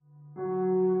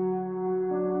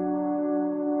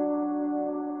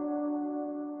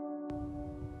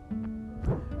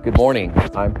Good morning.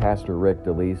 I'm Pastor Rick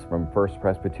DeLeese from First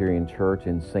Presbyterian Church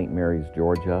in St. Mary's,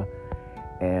 Georgia,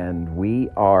 and we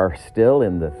are still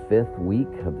in the 5th week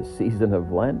of the season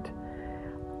of Lent.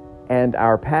 And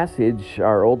our passage,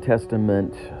 our Old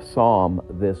Testament psalm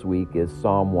this week is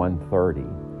Psalm 130.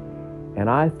 And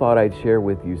I thought I'd share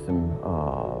with you some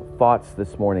thoughts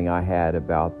this morning I had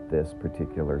about this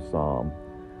particular psalm.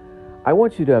 I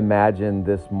want you to imagine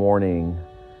this morning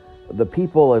the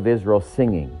people of Israel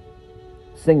singing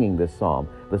this psalm.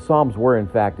 The Psalms were, in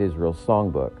fact, Israel's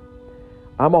songbook.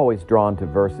 I'm always drawn to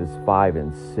verses 5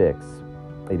 and 6.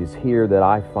 It is here that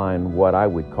I find what I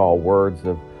would call words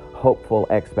of hopeful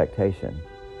expectation.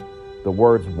 The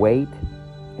words wait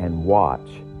and watch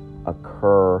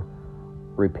occur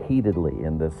repeatedly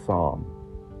in this psalm.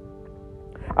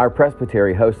 Our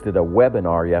presbytery hosted a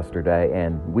webinar yesterday,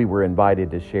 and we were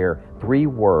invited to share 3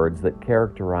 words that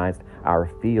characterized our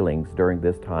feelings during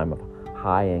this time of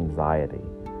high anxiety.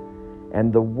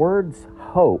 And the words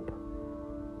hope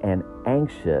and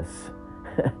anxious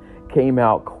came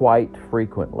out quite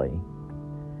frequently.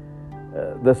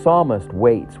 The psalmist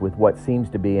waits with what seems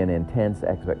to be an intense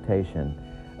expectation.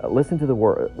 Listen to the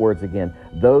words again.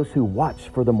 Those who watch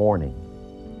for the morning.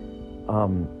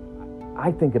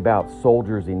 I think about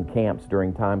soldiers in camps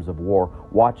during times of war,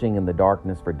 watching in the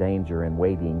darkness for danger and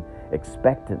waiting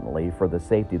expectantly for the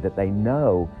safety that they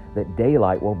know that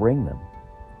daylight will bring them.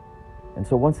 And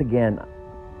so once again,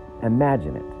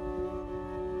 imagine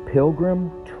it.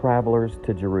 Pilgrim travelers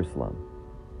to Jerusalem.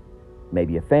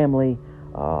 Maybe a family,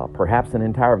 perhaps an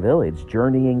entire village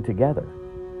journeying together,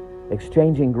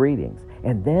 exchanging greetings.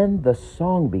 And then the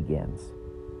song begins.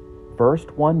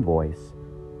 First one voice,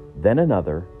 then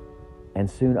another,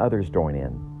 and soon others join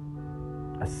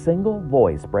in. A single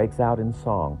voice breaks out in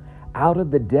song. Out of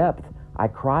the depth I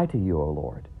cry to you, O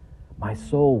Lord. My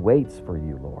soul waits for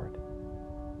you, Lord.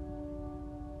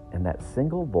 And that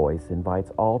single voice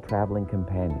invites all traveling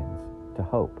companions to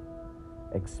hope,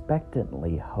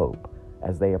 expectantly hope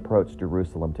as they approach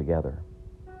Jerusalem together.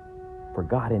 For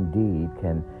God indeed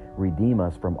can redeem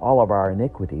us from all of our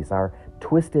iniquities, our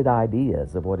twisted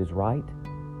ideas of what is right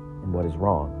and what is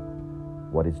wrong,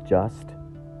 what is just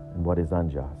and what is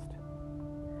unjust.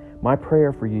 My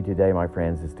prayer for you today, my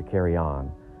friends, is to carry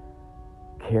on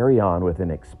with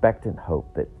an expectant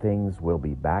hope that things will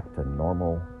be back to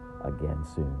normal again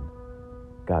soon.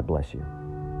 God bless you.